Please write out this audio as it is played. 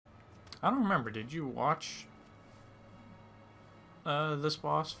I don't remember. Did you watch this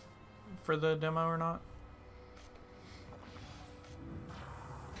boss for the demo or not?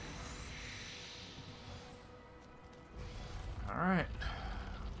 Alright.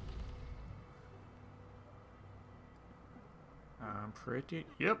 I'm pretty...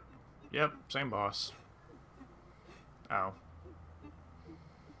 Yep. Yep, same boss. Oh.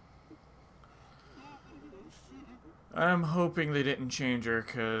 I'm hoping they didn't change her,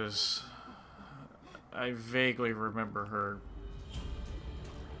 because I vaguely remember her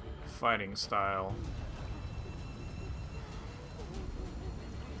fighting style.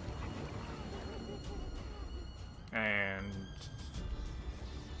 And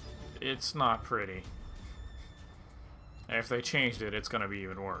it's not pretty. If they changed it, it's gonna be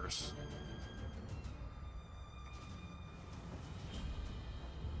even worse.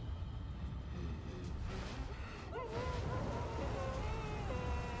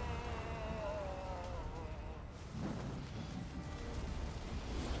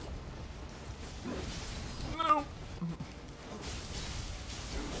 No!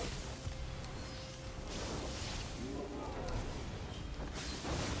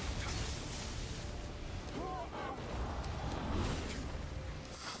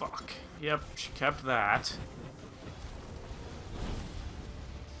 Fuck. Yep, she kept that.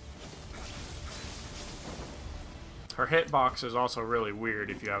 Her hitbox is also really weird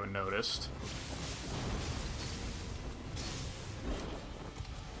if you haven't noticed.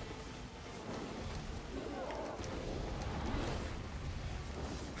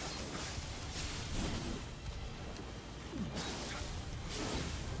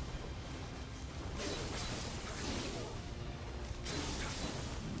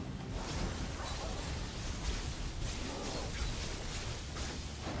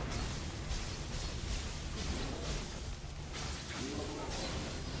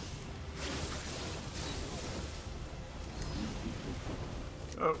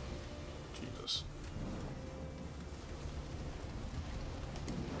 Oh, Jesus.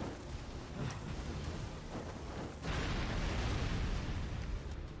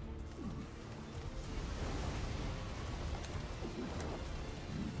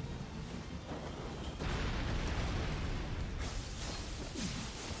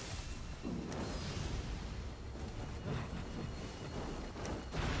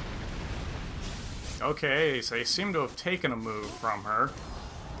 Okay, so they seem to have taken a move from her.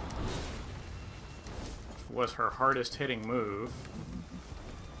 Was her hardest hitting move.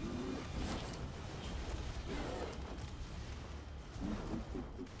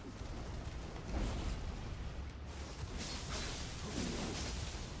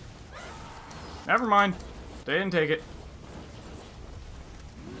 Never mind. They didn't take it.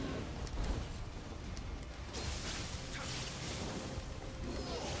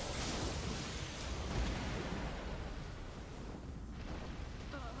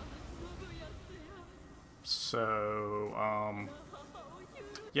 So,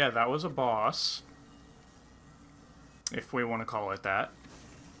 yeah, that was a boss. If we want to call it that.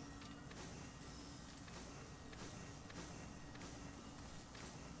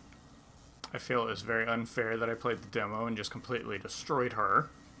 I feel it was very unfair that I played the demo and just completely destroyed her.